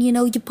 and then, you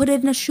know, you put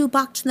it in a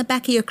shoebox in the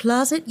back of your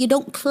closet. You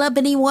don't club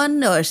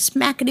anyone or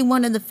smack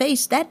anyone in the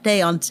face that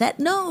day on set.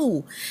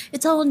 No,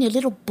 it's all in your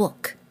little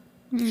book.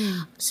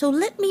 So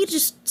let me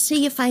just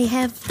see if I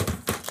have...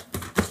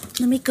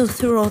 Let me go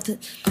through all the...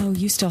 Oh,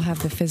 you still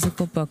have the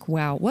physical book.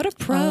 Wow. What a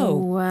pro. Oh,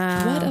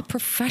 wow. What a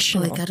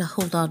professional. Oh, I gotta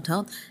hold on,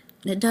 Tom.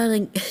 Now,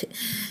 darling,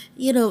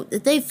 you know,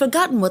 they've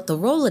forgotten what the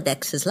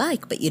Rolodex is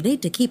like, but you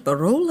need to keep a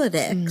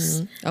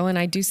Rolodex. Oh, and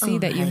I do see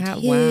that you have...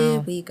 Here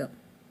Wow. we go.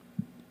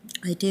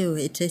 I do.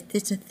 It's a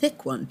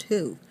thick one,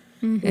 too.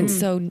 And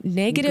so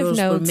negative Girls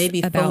notes were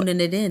maybe about phoning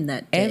it in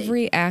that day.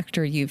 every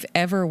actor you've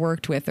ever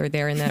worked with are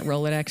there in that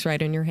Rolodex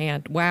right in your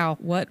hand. Wow.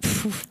 What?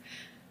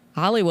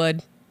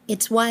 Hollywood.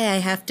 It's why I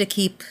have to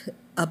keep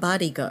a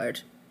bodyguard.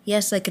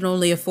 Yes, I can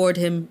only afford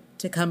him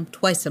to come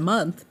twice a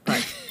month,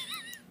 but,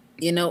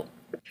 you know...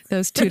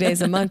 Those 2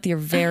 days a month, you're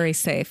very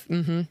safe.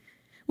 Mm-hmm.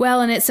 well,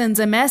 and it sends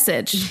a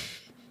message.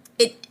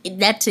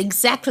 That's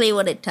exactly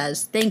what it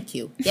does. Thank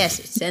you. Yes,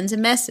 it sends a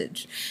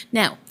message.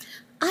 Now,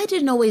 I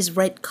didn't always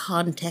write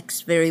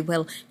context very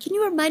well. Can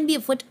you remind me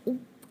of what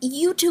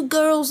you 2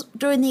 girls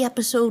during the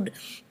episode,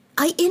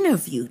 I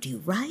interviewed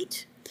you,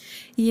 right?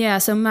 Yeah,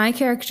 so my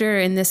character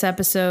in this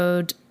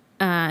episode,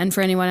 and for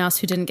anyone else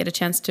who didn't get a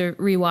chance to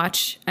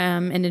rewatch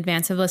in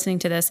advance of listening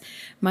to this,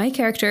 my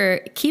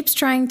character keeps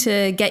trying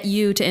to get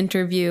you to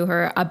interview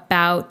her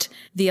about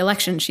the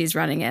election she's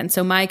running in.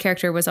 So my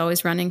character was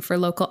always running for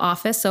local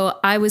office, so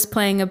I was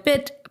playing a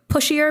bit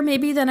pushier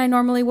maybe than I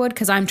normally would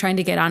because I'm trying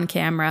to get on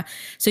camera.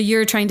 So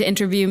you're trying to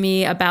interview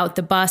me about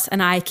the bus,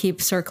 and I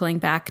keep circling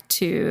back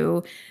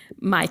to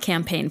my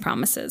campaign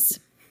promises.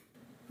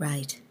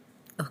 Right.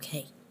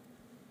 Okay.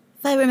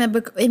 If I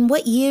remember, in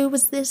what year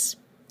was this?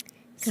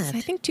 God.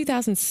 I think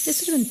 2006.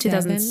 This would have been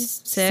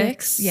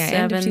 2006, Yeah,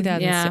 end of 7,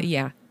 2006.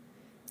 Yeah.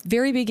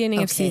 Very beginning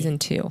of Okay. season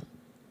 2.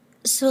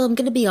 So I'm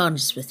going to be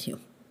honest with you.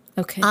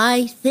 Okay.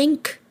 I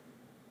think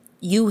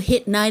you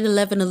hit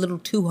 9/11 a little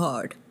too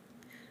hard.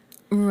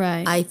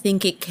 Right. I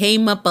think it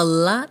came up a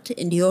lot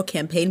in your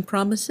campaign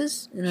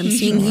promises. And I'm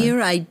seeing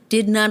here, I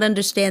did not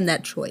understand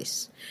that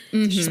choice.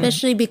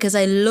 Especially because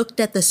I looked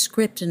at the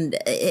script and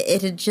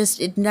it had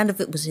just, none of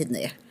it was in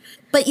there.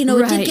 But, you know,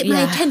 it did Right, get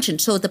my yeah. attention.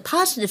 So the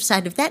positive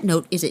side of that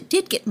note is it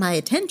did get my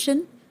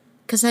attention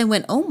because I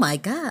went, oh my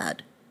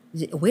God,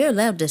 we're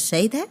allowed to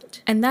say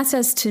that? And that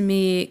says to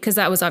me, because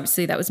that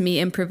was me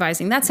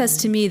improvising. That says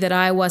to me that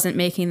I wasn't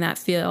making that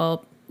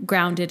feel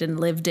grounded and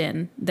lived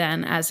in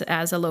then as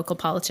a local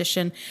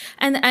politician.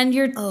 And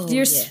you're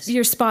yes.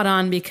 you're spot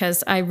on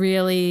because I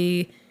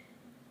really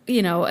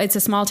it's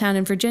a small town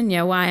in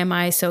Virginia. Why am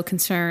I so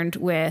concerned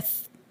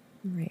with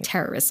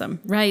terrorism?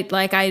 Right.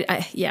 Like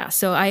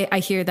so I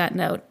hear that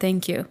note.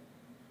 Thank you.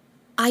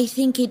 I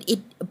think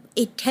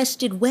it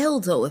tested well,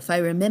 though, if I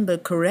remember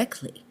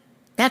correctly.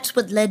 That's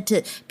what led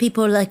to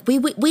people like,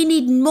 we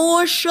need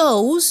more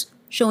shows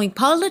showing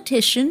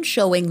politicians,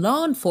 showing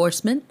law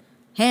enforcement,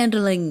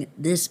 handling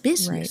this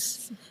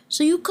business. Right.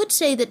 So you could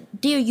say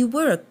that, dear, you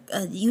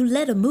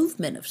led a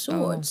movement of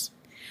sorts. Oh.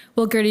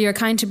 Well, Gertie, you're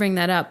kind to bring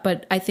that up,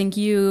 but I think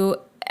you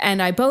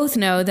and I both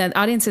know that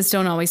audiences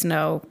don't always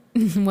know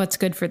what's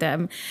good for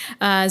them.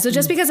 So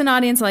just because an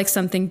audience likes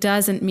something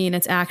doesn't mean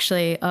it's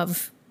actually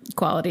of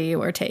quality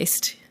or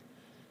taste.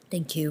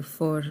 Thank you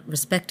for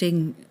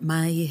respecting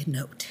my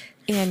note.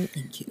 And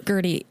thank you,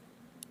 Gertie,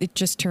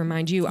 just to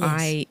remind you, yes.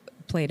 I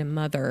played a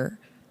mother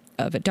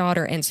of a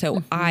daughter. And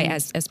so I,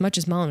 as much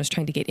as Mullen was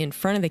trying to get in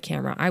front of the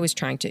camera, I was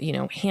trying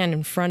to, hand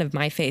in front of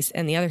my face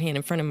and the other hand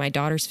in front of my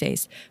daughter's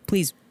face.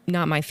 Please,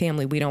 not my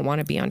family. We don't want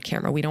to be on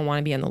camera. We don't want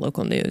to be on the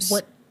local news.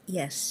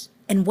 Yes.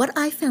 And what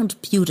I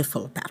found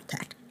beautiful about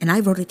that, and I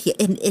wrote it here,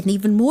 and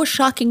even more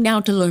shocking now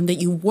to learn that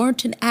you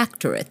weren't an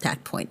actor at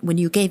that point when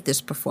you gave this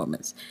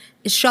performance,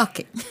 is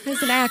shocking. I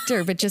was an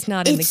actor, but just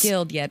not in the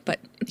guild yet, but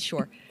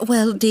sure.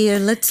 Well, dear,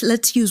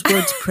 let's use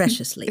words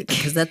preciously,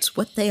 because that's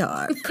what they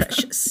are,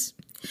 precious.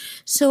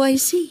 So I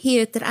see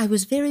here that I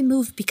was very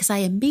moved because I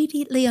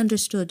immediately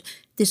understood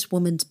this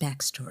woman's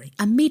backstory.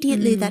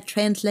 Immediately that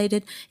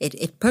translated,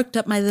 it perked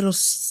up my little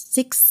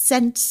sixth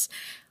sense.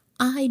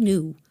 I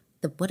knew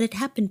that what had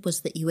happened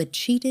was that you had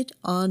cheated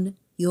on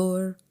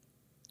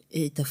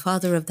the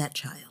father of that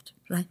child,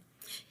 right?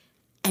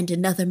 And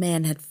another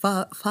man had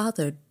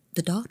fathered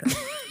the daughter.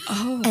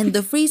 Oh. And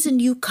the reason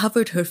you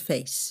covered her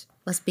face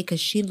was because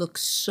she looked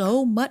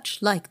so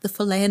much like the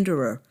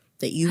philanderer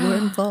that you were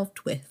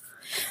involved with,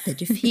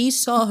 that if he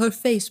saw her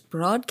face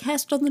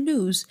broadcast on the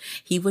news,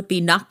 he would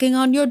be knocking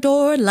on your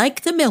door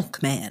like the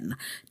milkman,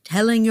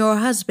 telling your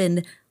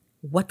husband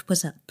what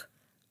was up.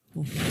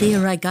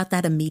 Dear, I got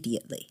that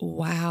immediately.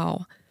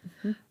 Wow.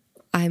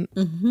 I'm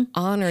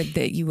honored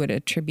that you would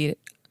attribute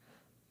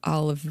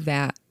all of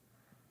that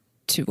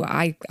to,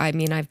 I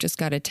mean, I've just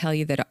got to tell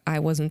you that I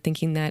wasn't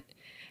thinking that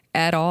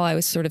at all. I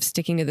was sort of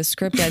sticking to the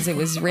script as it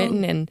was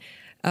written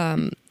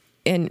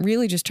and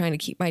really just trying to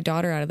keep my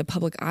daughter out of the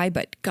public eye.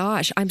 But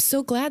gosh, I'm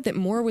so glad that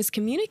more was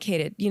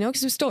communicated,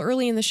 because it was still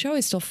early in the show. I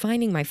was still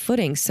finding my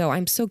footing. So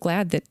I'm so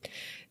glad that,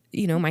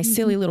 my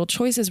silly little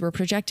choices were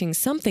projecting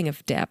something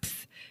of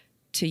depth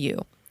to you.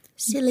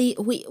 Silly,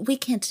 we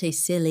can't say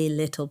silly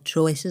little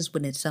choices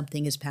when it's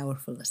something as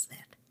powerful as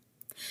that.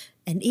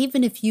 And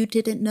even if you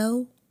didn't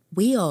know,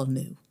 we all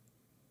knew.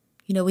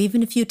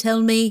 Even if you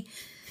tell me,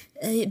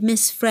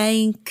 Miss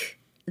Frank,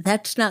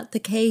 that's not the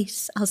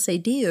case, I'll say,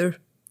 dear,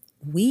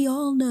 we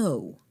all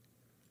know.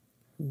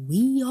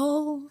 We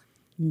all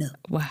know.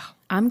 Wow.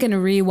 I'm going to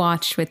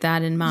rewatch with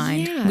that in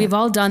mind. Yeah, we've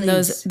all done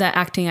that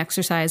acting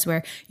exercise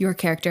where your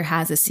character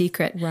has a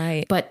secret.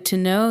 Right. But to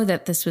know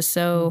that this was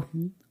so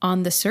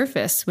on the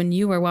surface when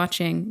you were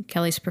watching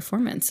Kelly's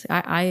performance,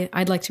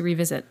 I'd like to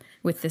revisit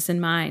with this in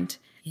mind.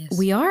 Yes.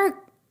 We are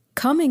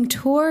coming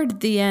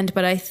toward the end,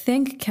 but I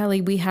think,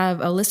 Kelly, we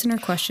have a listener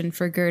question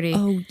for Gertie.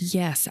 Oh,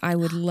 yes. I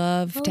would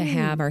love to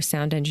have our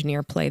sound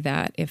engineer play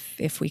that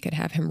if we could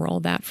have him roll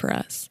that for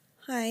us.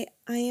 Hi,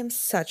 I am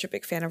such a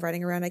big fan of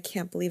Riding Around. I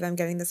can't believe I'm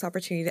getting this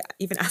opportunity to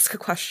even ask a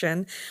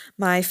question.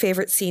 My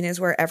favorite scene is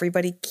where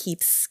everybody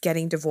keeps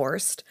getting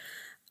divorced.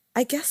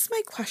 I guess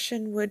my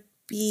question would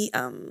be,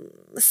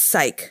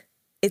 psych.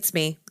 It's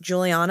me,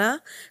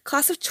 Juliana,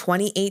 class of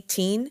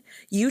 2018.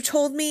 You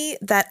told me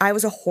that I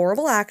was a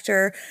horrible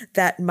actor,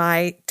 that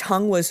my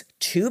tongue was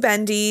too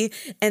bendy,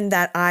 and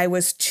that I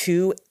was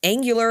too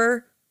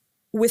angular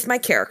with my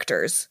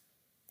characters.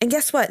 And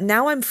guess what?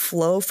 Now I'm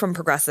Flo from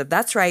Progressive.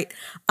 That's right.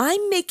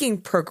 I'm making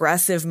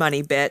Progressive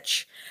money,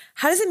 bitch.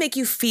 How does it make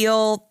you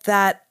feel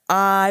that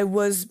I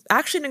was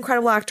actually an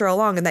incredible actor all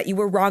along and that you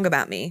were wrong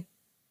about me?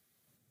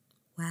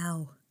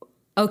 Wow.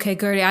 Okay,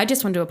 Gertie, I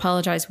just want to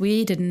apologize.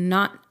 We did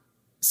not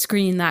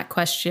screen that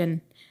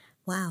question.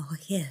 Wow,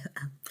 yeah.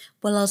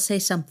 Well, I'll say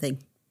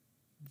something.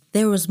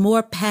 There was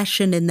more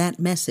passion in that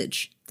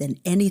message than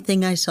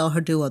anything I saw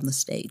her do on the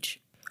stage.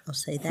 I'll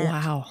say that.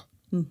 Wow.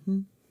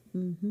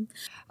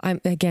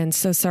 I'm, again,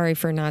 so sorry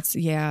for not...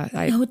 Yeah.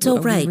 No, it's all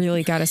right. We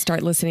really got to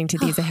start listening to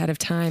these ahead of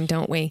time,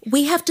 don't we?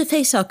 We have to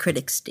face our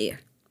critics, dear.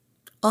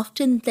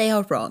 Often they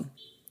are wrong.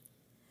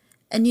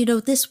 And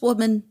this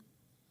woman,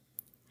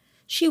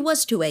 she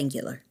was too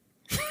angular.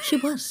 She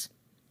was.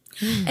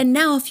 And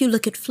now if you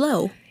look at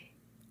Flo,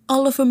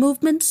 all of her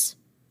movements,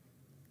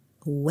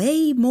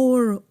 way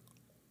more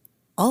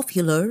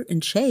ovular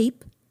in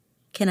shape,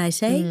 can I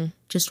say?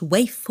 Just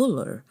way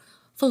fuller,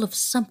 full of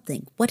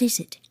something. What is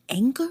it?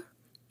 Anger?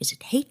 Is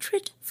it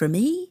hatred for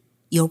me?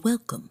 You're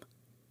welcome.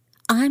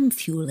 I'm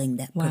fueling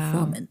that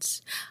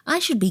performance. I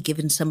should be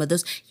given some of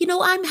those.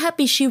 I'm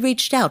happy she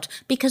reached out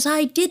because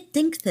I did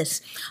think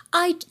this.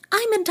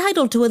 I'm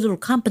entitled to a little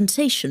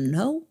compensation,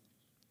 no?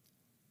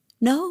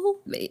 No?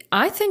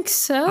 I think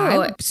so.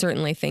 I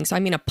certainly think so. I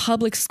mean, a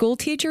public school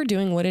teacher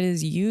doing what it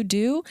is you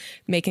do,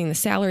 making the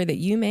salary that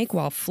you make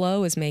while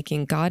Flo is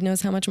making God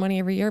knows how much money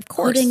every year, of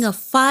course. Putting a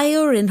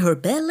fire in her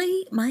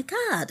belly? My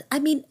God. I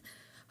mean,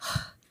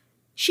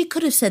 she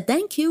could have said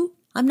thank you.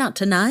 I'm not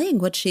denying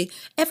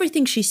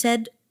everything she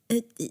said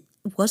it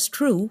was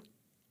true.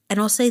 And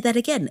I'll say that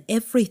again.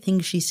 Everything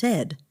she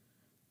said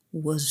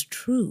was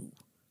true.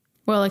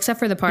 Well, except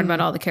for the part about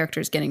all the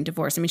characters getting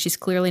divorced. I mean, she's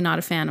clearly not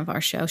a fan of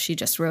our show. She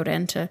just wrote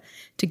in to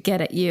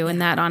get at you.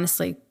 And that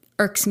honestly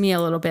irks me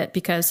a little bit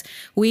because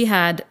we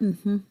had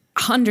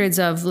hundreds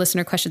of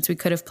listener questions we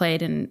could have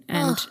played. And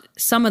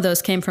some of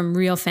those came from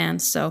real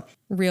fans. So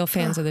real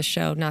fans of the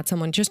show, not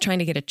someone just trying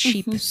to get a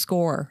cheap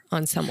score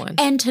on someone.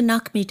 And to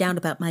knock me down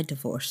about my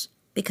divorce.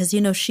 Because,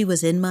 she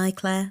was in my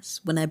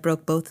class when I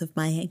broke both of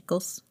my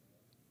ankles.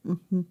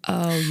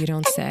 Oh, you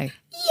don't say.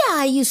 Yeah,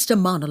 I used to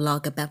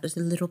monologue about it a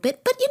little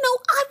bit, but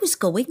I was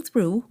going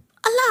through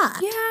a lot.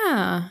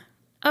 Yeah.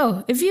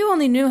 Oh, if you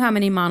only knew how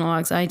many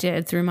monologues I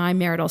did through my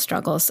marital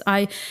struggles.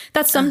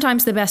 That's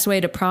sometimes the best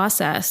way to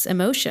process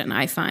emotion,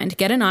 I find.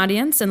 Get an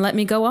audience and let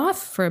me go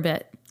off for a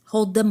bit.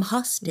 Hold them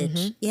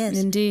hostage. Yes.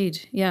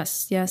 Indeed.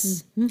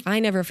 Yes. I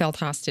never felt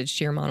hostage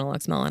to your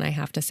monologues, Mel, and I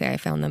have to say I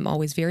found them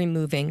always very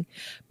moving.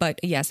 But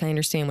yes, I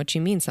understand what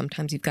you mean.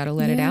 Sometimes you've got to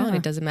let it out, and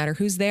it doesn't matter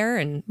who's there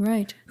and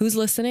who's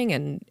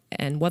listening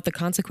and what the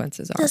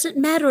consequences are. Doesn't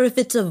matter if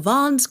it's a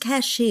Vaughn's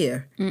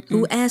cashier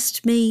who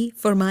asked me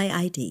for my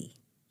ID.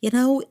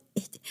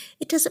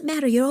 It doesn't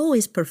matter. You're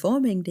always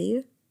performing,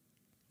 dear.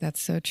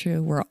 That's so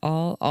true. We're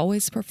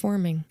always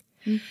performing.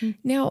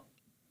 Now,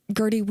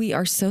 Gertie, we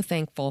are so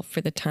thankful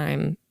for the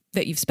time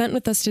that you've spent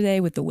with us today,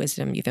 with the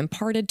wisdom you've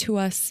imparted to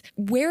us.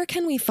 Where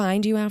can we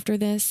find you after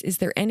this? Is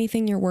there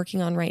anything you're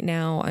working on right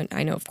now?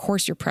 I know, of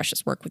course, your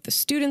precious work with the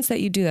students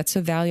that you do. That's so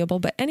valuable.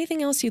 But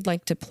anything else you'd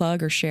like to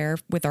plug or share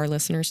with our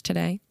listeners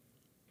today?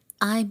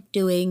 I'm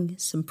doing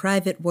some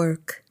private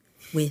work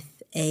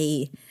with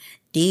a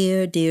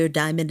dear, dear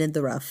diamond in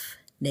the rough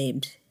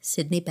named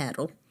Sydney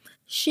Battle.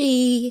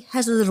 She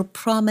has a little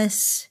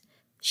promise.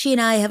 She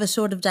and I have a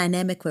sort of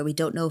dynamic where we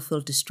don't know if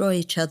we'll destroy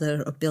each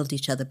other or build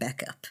each other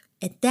back up.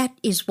 And that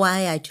is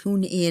why I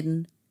tune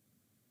in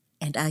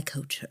and I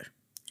coach her.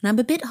 And I'm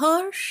a bit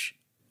harsh,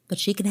 but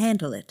she can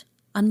handle it.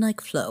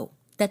 Unlike Flo,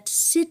 that's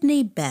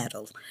Sydney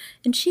Battle.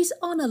 And she's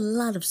on a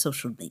lot of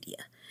social media.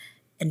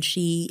 And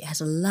she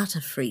has a lot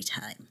of free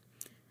time.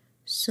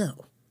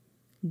 So,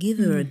 give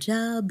her a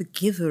job,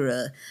 give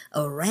her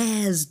a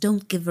razz.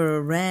 Don't give her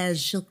a razz,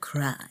 she'll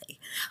cry.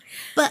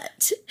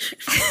 But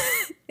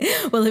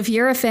well, if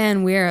you're a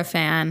fan, we're a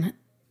fan.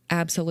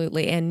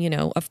 Absolutely. And,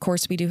 of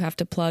course, we do have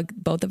to plug,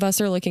 both of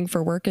us are looking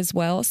for work as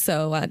well.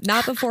 So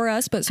not before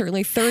us, but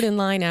certainly third in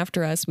line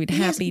after us. We'd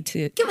happy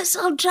to give us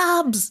all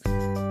jobs.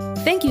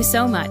 Thank you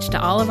so much to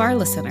all of our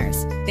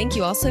listeners. Thank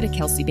you also to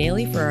Kelsey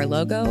Bailey for our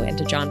logo and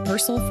to John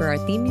Purcell for our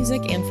theme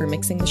music and for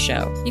mixing the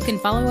show. You can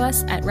follow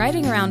us at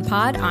Writing Around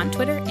Pod on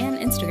Twitter and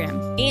Instagram.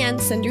 And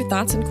send your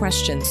thoughts and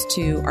questions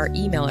to our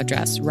email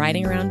address,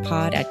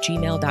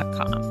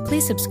 writingaroundpod@gmail.com.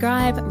 Please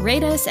subscribe,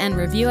 rate us, and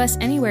review us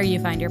anywhere you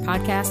find your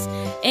podcasts.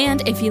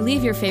 And if you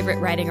leave your favorite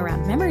Writing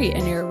Around memory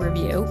in your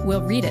review,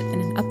 we'll read it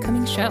in an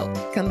upcoming show.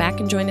 Come back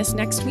and join us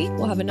next week.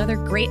 We'll have another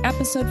great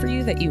episode for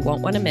you that you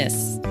won't want to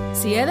miss.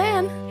 See you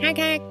then. Hack,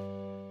 hack.